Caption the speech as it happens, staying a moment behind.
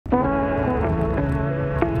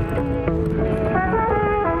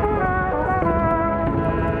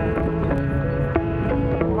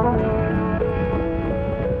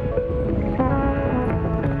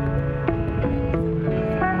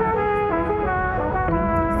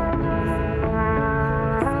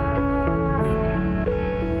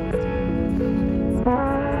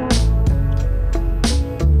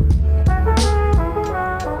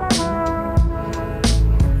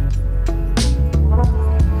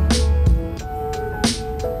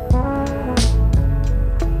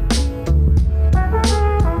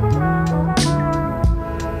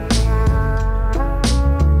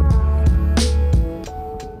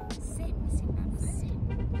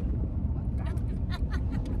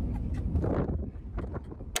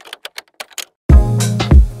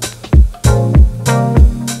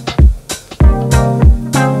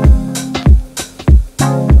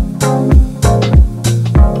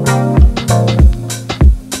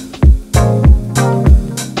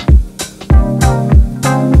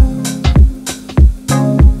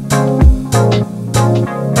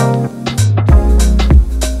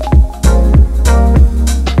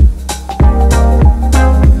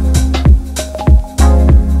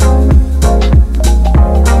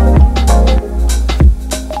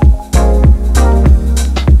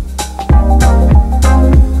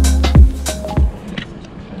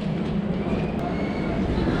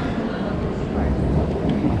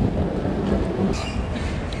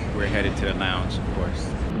it to the lounge, of course.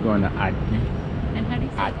 We're going to Adi. And how do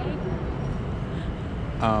you say Adi?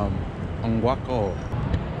 egg? Onguaco.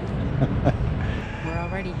 We're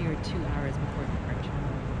already here 2 hours before departure.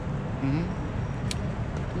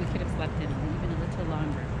 We could have slept in even a little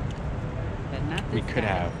longer, but not this We could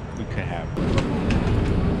have. We could have.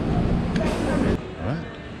 What?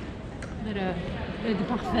 The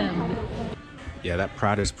parfum. Yeah, that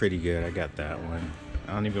Prada's pretty good. I got that one.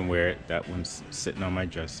 I don't even wear it. That one's sitting on my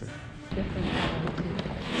dresser.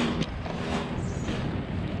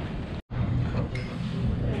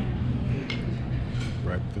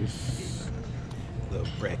 Breakfast. Little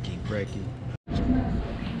brekkie.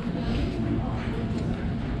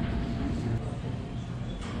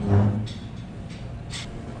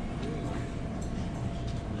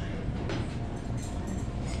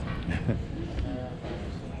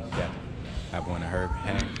 Yeah, have one of her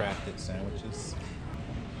handcrafted sandwiches.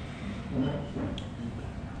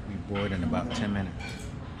 We board in about 10 minutes.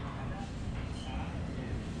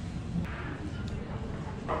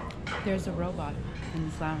 There's a robot in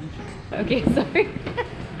this lounge. Okay, sorry.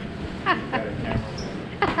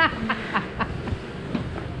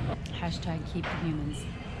 Hashtag keep the humans.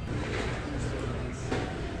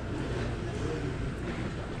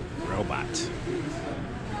 Robot.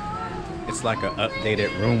 It's like an updated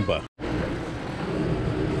Roomba.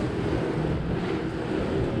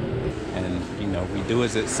 And, you know, we do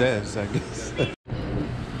as it says, I guess.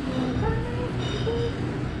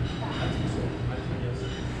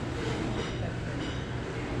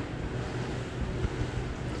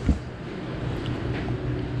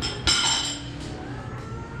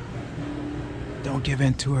 Don't give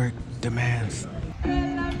in to her demands.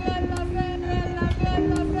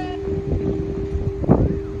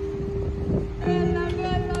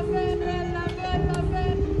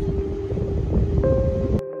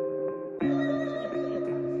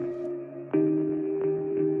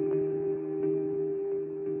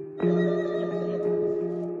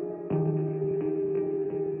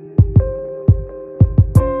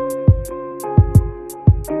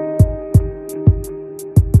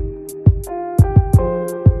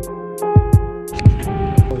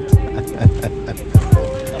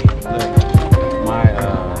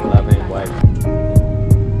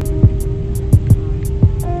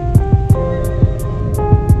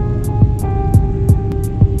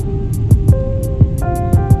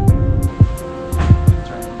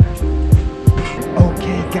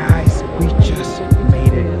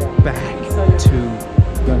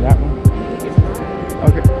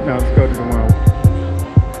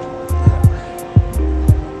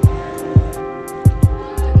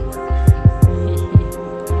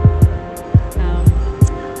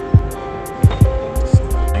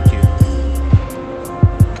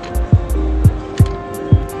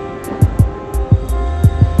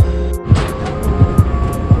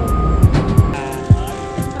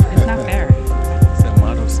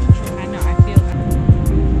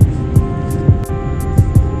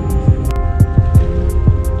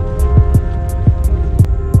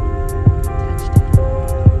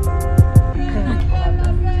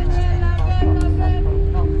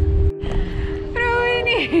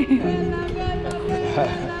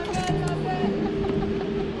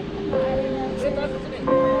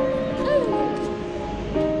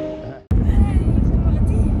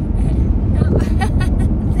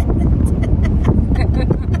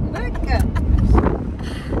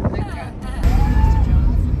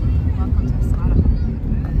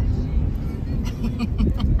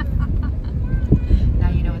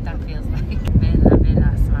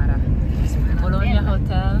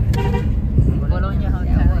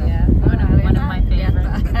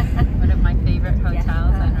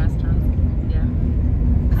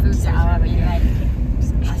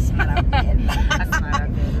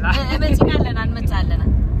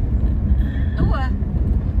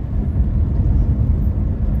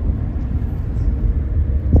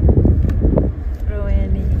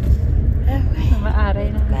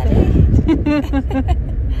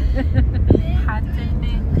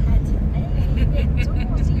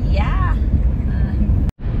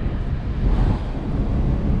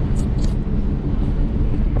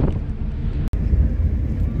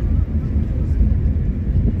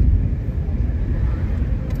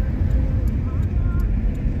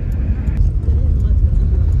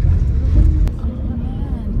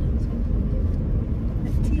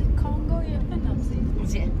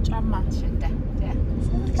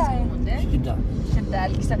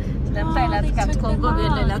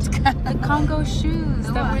 The Congo shoes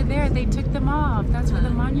that were there, they took them off. That's where the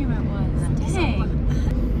monument was.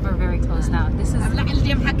 Dang. We're very close now. This is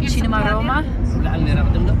Cinema Roma.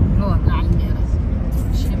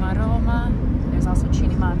 Cinema Roma. There's also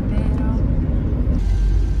Cinema Impero.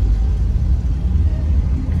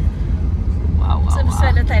 Wow,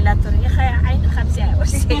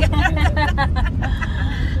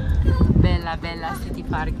 Bella, bella city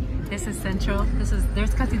park. This is central.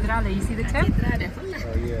 There's Cathedrale. You see the tip? Oh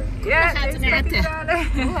yeah. Yeah, there's Cathedrale.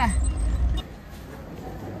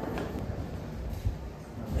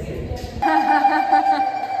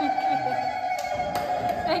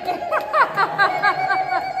 Thank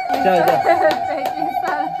you,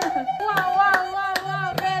 son. Wow, wow, wow,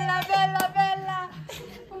 wow. Bella, bella, bella.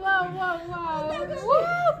 Wow, wow, wow.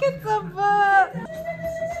 Wow, get some butt.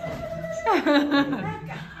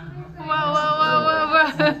 Wow, wow, wow, wow, wow.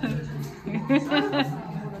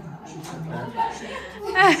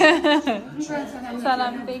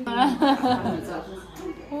 Salam, thank you.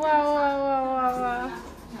 Wow, wow, wow, wow, wow.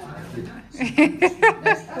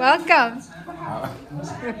 Welcome.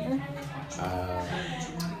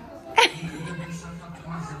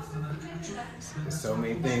 So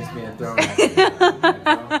many things being thrown at you.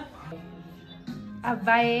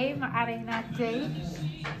 Abaye, maaari natin.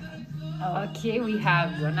 Okay, we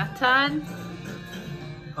have Jonathan.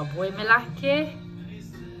 Aboy Melake.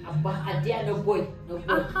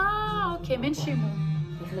 Aha, okay, Minshimu.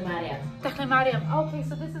 Tekle Mariam. Okay,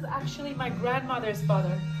 so this is actually my grandmother's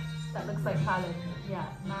father. That looks like Khalid. Yeah,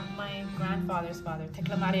 not my grandfather's father.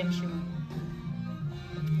 Tekle Mariam Shimu.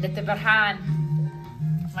 Litte Barhan.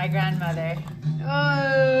 My grandmother.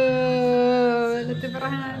 Oh, Litte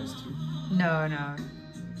Barhan. No, no.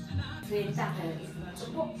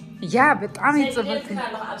 Yeah, but I'm in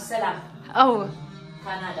Oh. Oh,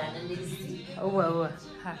 oh, oh.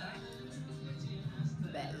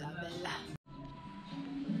 Bella, bella.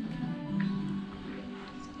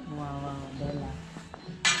 Wow, wow, bella.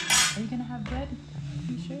 Are you gonna have bread?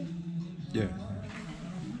 Are you sure? Yeah.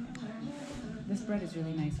 This bread is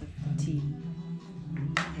really nice with the tea.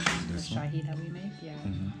 The shahi that we make, yeah.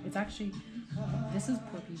 It's actually, this is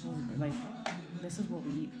poor people, like, this is what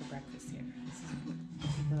we eat for breakfast here. This is what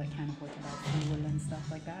people that can't afford to buy food and stuff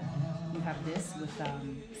like that. You have this with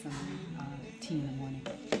some tea in the morning.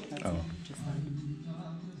 That's it, just like.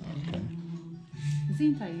 Okay.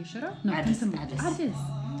 Zinta, you sure? No, Adis.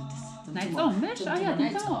 Nice. Oh, mesh. Oh, yeah,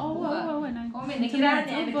 Tinta. Oh, nice.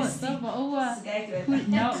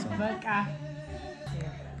 No, but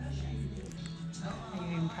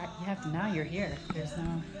you have to, now you're here. There's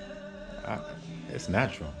no. It's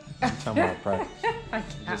natural. I'm talking about practice. It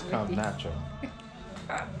just comes natural.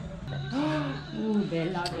 Ooh,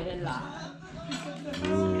 bella, bella.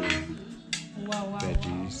 Ooh. Wow, wow.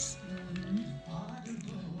 Veggies.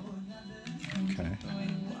 Okay.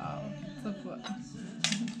 Wow. So fun.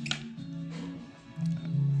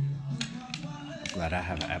 I'm glad I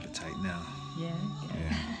have an appetite now. Yeah?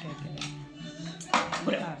 Yeah. Okay.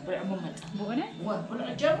 Yeah.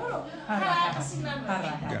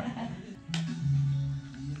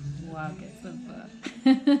 Wow, get some fun.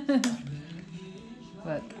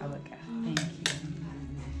 Look. Thank you.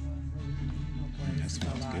 That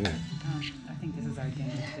smells good. I think this is our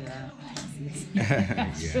dinner too. Yeah.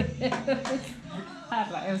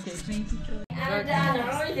 Okay, thank you.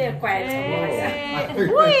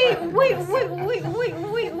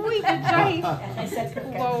 Wait, the giant.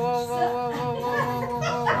 Whoa.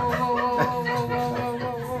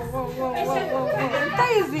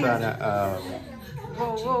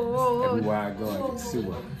 Everywhere I go, I get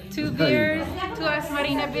sewer. 2 beers, 2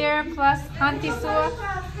 Asmarina beer plus Hantisua.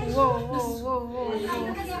 Whoa.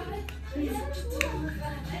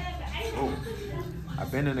 Oh,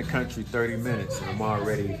 I've been in the country 30 minutes and I'm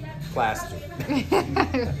already plastered.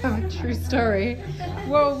 True story.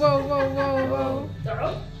 Whoa.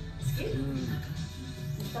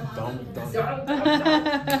 Dum.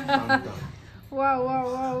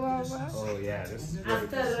 Wow. Oh yeah, this is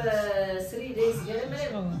After 3 days,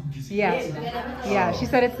 Yeah, she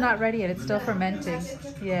said it's not ready yet. It's still fermenting.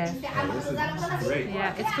 Yeah. Oh, this is great.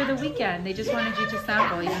 Yeah, it's for the weekend. They just wanted you to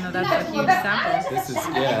sample, even though that's a huge sample. This is,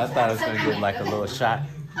 I thought I was going to get like a little shot.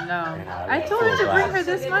 No. I told her to bring her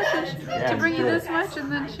this much, to bring you this much, and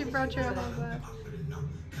then she brought you a whole glass.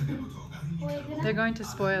 They're going to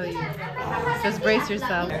spoil you. Just brace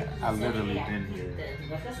yourself. I've literally been here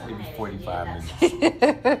maybe 45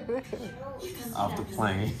 minutes off the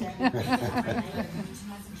plane.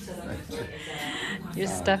 You're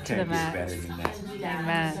stuck to the mat. Better than that.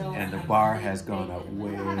 Amen. And the bar has gone up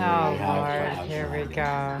way high. Lord, here we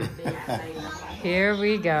go. Here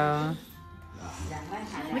we go.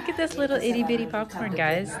 Look at this little itty bitty popcorn,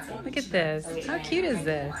 guys. Look at this. How cute is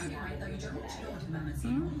this?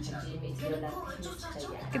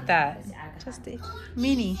 Look at that. Just a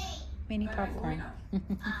mini. Mini popcorn.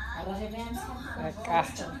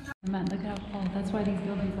 Man, look how cold. That's why these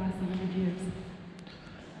buildings last 100 years.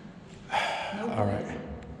 No All right.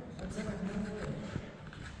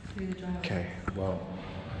 Okay, well,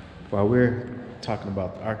 while we're talking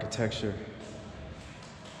about the architecture,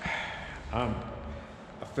 I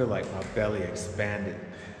feel like my belly expanded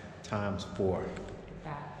times 4. Look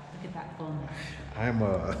at that fullness. I'm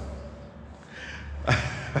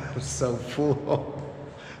so full.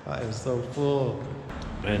 I am so full.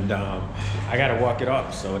 And I gotta walk it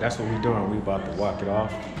off, so that's what we're doing. We about to walk it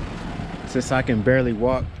off. Since I can barely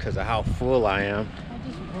walk because of how full I am,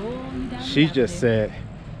 she just said,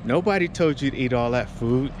 nobody told you to eat all that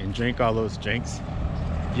food and drink all those drinks.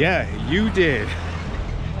 Yeah, you did.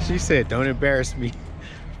 She said, don't embarrass me.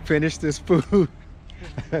 Finish this food.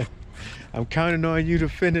 I'm counting on you to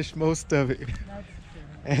finish most of it.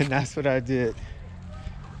 And that's what I did.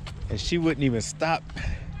 And she wouldn't even stop.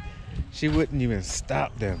 She wouldn't even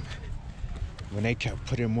stop them when they kept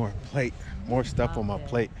putting more stuff on my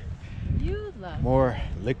plate. More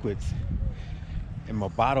liquids in my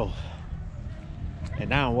bottle. And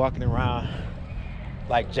now I'm walking around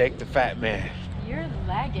like Jake the Fat Man. You're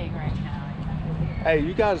lagging right now. Hey,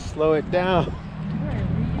 you gotta slow it down.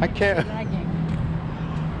 I can't. Lagging.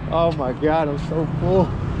 Oh my God, I'm so full.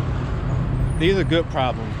 These are good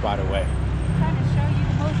problems, by the way. I'm trying to show you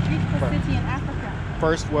the most beautiful city in Africa.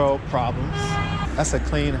 First world problems. That's a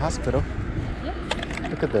clean hospital. Yep.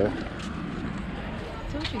 Look at the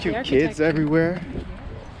cute kids everywhere.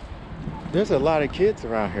 There's a lot of kids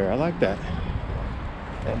around here. I like that.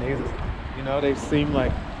 And they, you know, they seem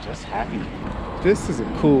like just happy. This is a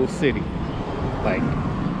cool city. Like,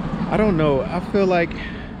 I don't know. I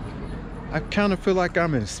kind of feel like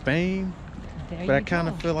I'm in Spain, but I kind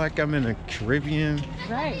of feel like I'm in the Caribbean.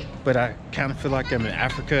 Right. But I kind of feel like I'm in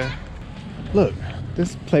Africa. Look,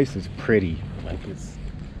 this place is pretty. Like, it's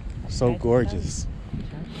so gorgeous.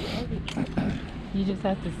 You just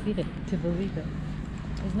have to see it to believe it.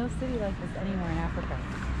 There's no city like this anywhere in Africa.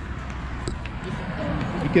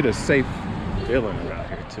 You get a safe feeling around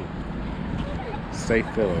here too. Safe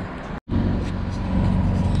feeling.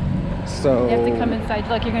 So You have to come inside.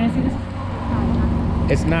 Look, you're gonna see this.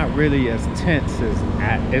 it's not really as tense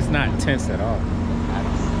as it's not tense at all.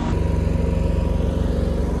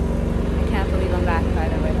 I can't believe I'm back, by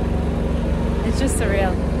the way. It's just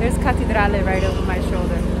surreal. There's Cathedrale right over my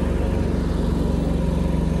shoulder.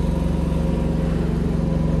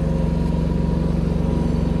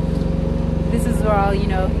 This is where all, you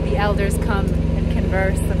know, the elders come and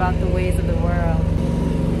converse about the ways of the world.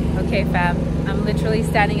 Okay, fam, I'm literally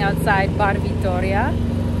standing outside Bar Vittoria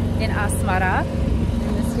in Asmara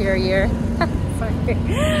in this here year, sorry,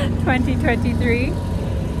 2023.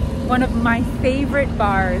 One of my favorite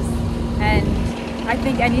bars, and I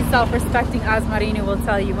think any self-respecting Asmarino will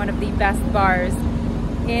tell you one of the best bars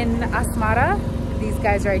in Asmara. These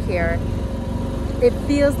guys right here. It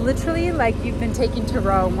feels literally like you've been taken to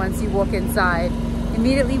Rome once you walk inside.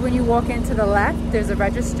 Immediately when you walk into the left, there's a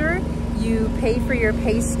register. You pay for your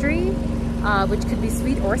pastry, which could be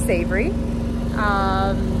sweet or savory.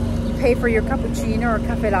 You pay for your cappuccino or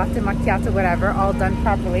cafe latte, macchiato, whatever, all done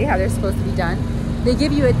properly, how they're supposed to be done. They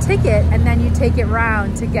give you a ticket and then you take it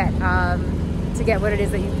round to get what it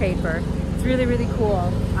is that you paid for. It's really, really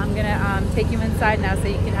cool. I'm gonna take you inside now so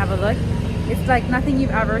you can have a look. It's like nothing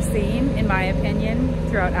you've ever seen, in my opinion,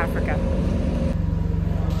 throughout Africa.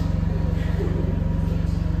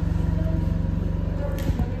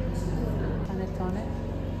 Panettone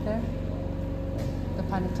there. The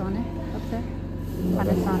panettone up there.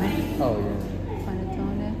 Panettone. Oh yeah.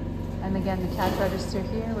 Panettone. And again, the cash register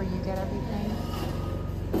here where you get everything.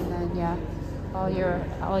 And then yeah, all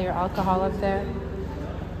your alcohol up there.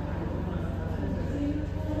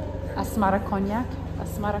 Asmara cognac.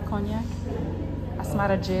 Asmara cognac,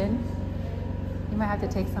 Asmara gin. You might have to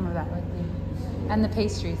take some of that with you. And the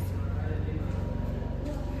pastries.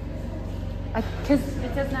 Because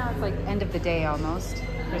it says now it's like end of the day almost.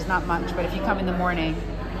 There's not much, but if you come in the morning.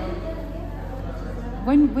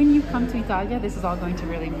 When you come to Italia, this is all going to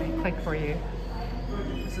really click for you.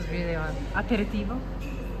 This is really odd. Aperitivo.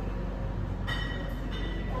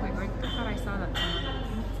 Wait, I thought I saw that.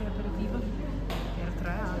 Say aperitivo?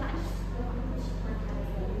 Eritrea.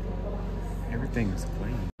 Everything is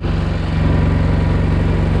clean.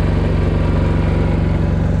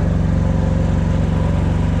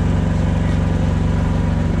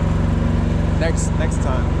 Next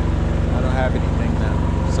time. I don't have anything now.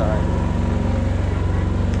 Sorry.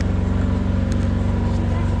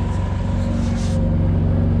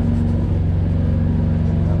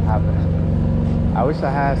 I wish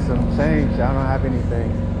I had some change. I don't have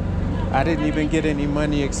anything. I didn't even get any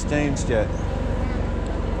money exchanged yet.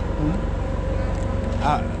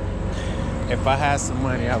 If I had some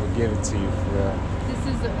money, I would give it to you for real. This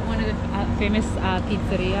is one of the famous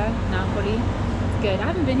pizzeria, Napoli. It's good. I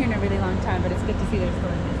haven't been here in a really long time, but it's good to see their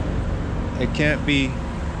store. It can't be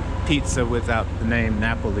pizza without the name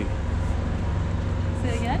Napoli. Say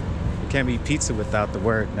it again? It can't be pizza without the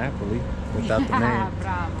word Napoli, without the name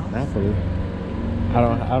Bravo. Napoli.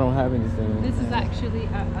 I don't have anything. This is actually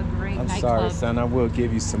a great I'm nightclub. sorry, son. I will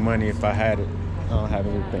give you some money if I had it. I don't have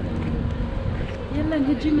anything.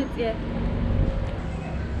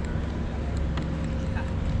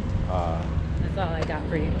 That's all I got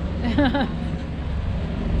for you.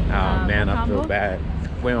 Oh man, I feel bad.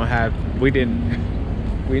 We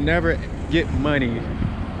never get money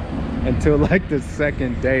until like the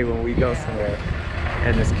second day when we go somewhere.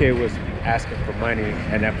 And this kid was asking for money,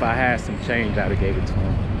 and if I had some change, I'd have gave it to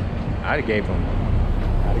him. I'd have gave him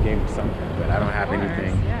something, but I don't have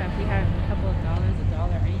anything. Yeah, if we had a couple of dollars, $1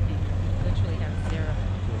 or anything, literally have zero.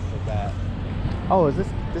 So bad. Oh, this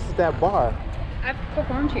is that bar? I've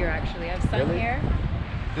performed here actually. I've sung here.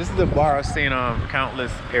 This is the bar I've seen on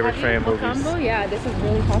countless Eritrean movies. Yeah, this is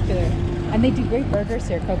really popular. And they do great burgers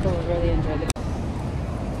here. Coco will really enjoy it.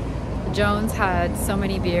 Jones had so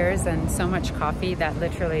many beers and so much coffee that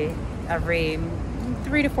literally every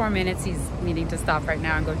 3 to 4 minutes he's needing to stop right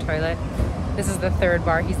now and go toilet. This is the 3rd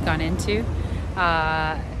bar he's gone into.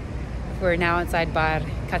 We're now inside Bar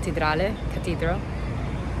Cathedral.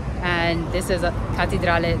 And this is a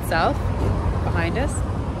Cathedral itself behind us.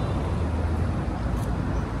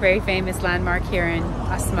 Very famous landmark here in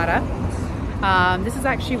Asmara. This is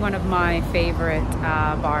actually one of my favorite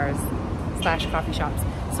bars / coffee shops.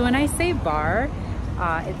 So when I say bar,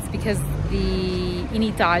 it's because in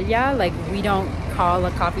Italia, like we don't call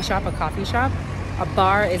a coffee shop a coffee shop. A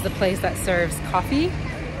bar is a place that serves coffee,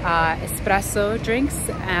 espresso drinks,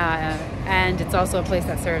 and it's also a place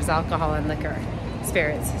that serves alcohol and liquor,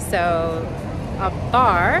 spirits. So a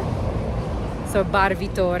bar, so Bar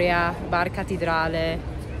Vittoria, Bar Catedrale,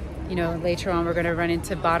 you know, later on we're going to run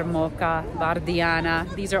into Bar Mocha, Bar Diana.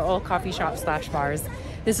 These are all coffee shops / bars.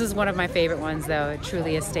 This is one of my favorite ones though,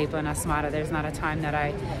 truly a staple in Asmara. There's not a time that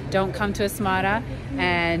I don't come to Asmara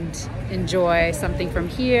and enjoy something from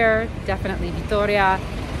here. Definitely Vittoria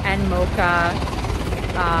and Mocha.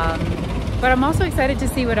 But I'm also excited to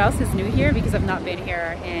see what else is new here because I've not been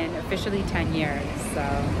here in officially 10 years. So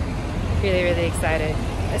really, really excited.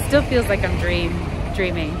 It still feels like I'm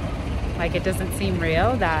dreaming. Like it doesn't seem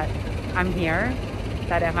real that I'm here,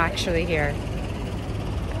 that I'm actually here.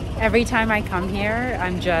 Every time I come here,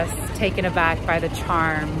 I'm just taken aback by the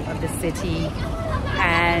charm of the city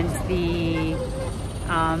and the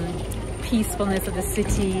peacefulness of the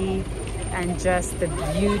city and just the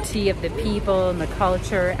beauty of the people and the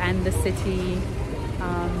culture and the city.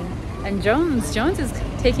 And Jones is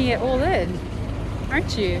taking it all in,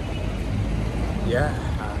 aren't you? Yeah,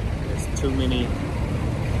 there's too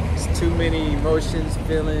many emotions,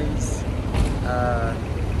 feelings,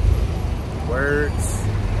 words.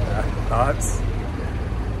 Thoughts.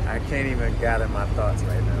 I can't even gather my thoughts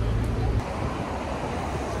right now.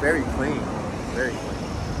 Very clean, very clean.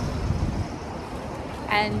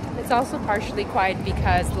 And it's also partially quiet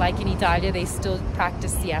because, like in Italia, they still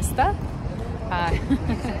practice siesta.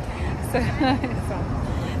 So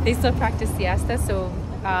they still practice siesta. So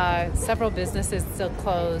several businesses still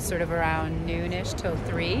close sort of around noonish till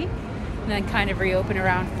 3, and then kind of reopen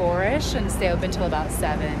around 4ish and stay open till about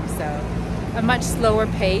 7. So a much slower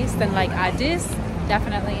pace than like Addis,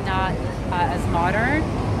 definitely not as modern,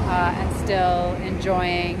 and still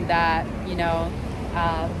enjoying that, you know,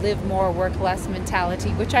 live more, work less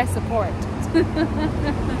mentality, which I support.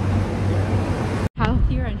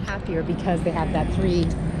 Healthier and happier because they have that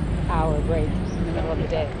 3-hour break in the middle of the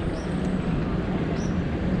day.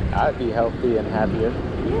 I'd be healthy and happier.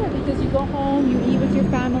 Yeah, because you go home, you eat with your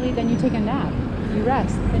family, then you take a nap, you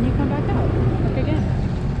rest, then you come back out, work again.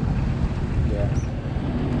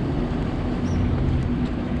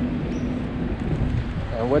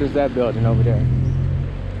 And what is that building over there?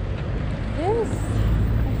 This, I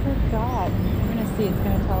forgot. We're gonna see. It's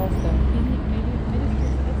gonna tell us though. Maybe it's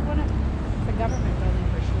a government building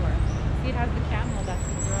for sure. See, it has the camel. That's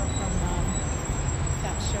the girl from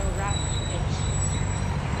that show Rat-ish.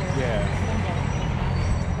 Yeah.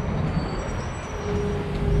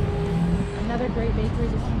 Another great bakery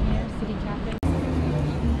just from here, City Cafe.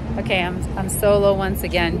 Okay, I'm solo once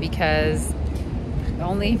again because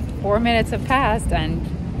only 4 minutes have passed and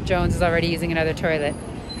Jones is already using another toilet.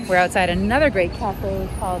 We're outside another great cafe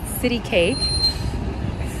called City Cake.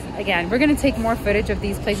 Again, we're gonna take more footage of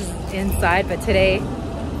these places inside, but today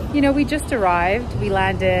you know, we just arrived. We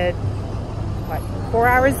landed, what, 4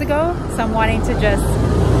 hours ago? So I'm wanting to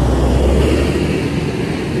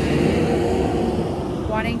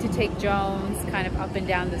take Jones kind of up and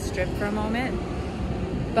down the strip for a moment.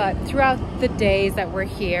 But throughout the days that we're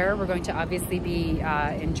here, we're going to obviously be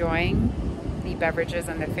enjoying the beverages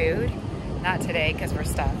and the food. Not today because we're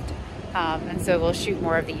stuffed. And so we'll shoot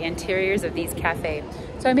more of the interiors of these cafes.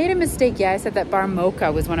 So I made a mistake. Yeah, I said that Bar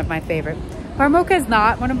Mocha was one of my favorite. Bar Mocha is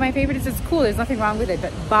not one of my favorites. It's cool. There's nothing wrong with it.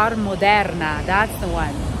 But Bar Moderna, that's the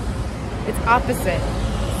one. It's opposite.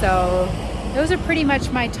 So those are pretty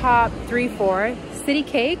much my top 3, 4. City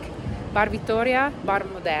Cake, Bar Vittoria, Bar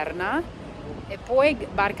Moderna, e poi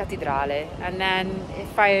Bar Cattedrale. And then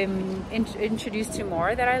if I'm introduced to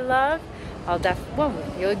more that I love, I'll well,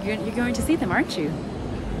 you're going to see them, aren't you?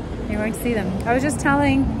 You're going to see them. I was just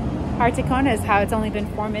telling Articonas how it's only been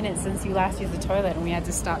 4 minutes since you last used the toilet and we had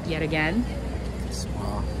to stop yet again.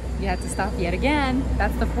 Wow. You had to stop yet again.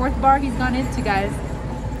 That's the 4th bar he's gone into, guys.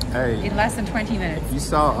 Hey, in less than 20 minutes. You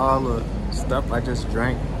saw all the stuff I just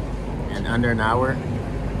drank in under an hour?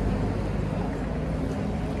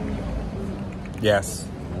 Yes,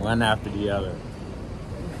 one after the other.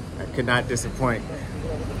 I could not disappoint.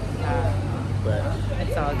 But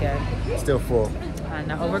it's all good. Still full.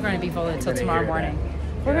 No, we're going to be full until tomorrow morning.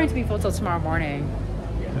 We're going to be full till tomorrow morning.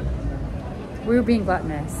 We were being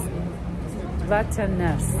gluttonous.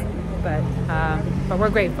 Gluttonous. But we're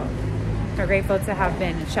grateful. We're grateful to have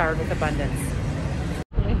been showered with abundance.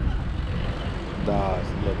 Dogs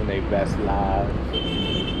living their best lives.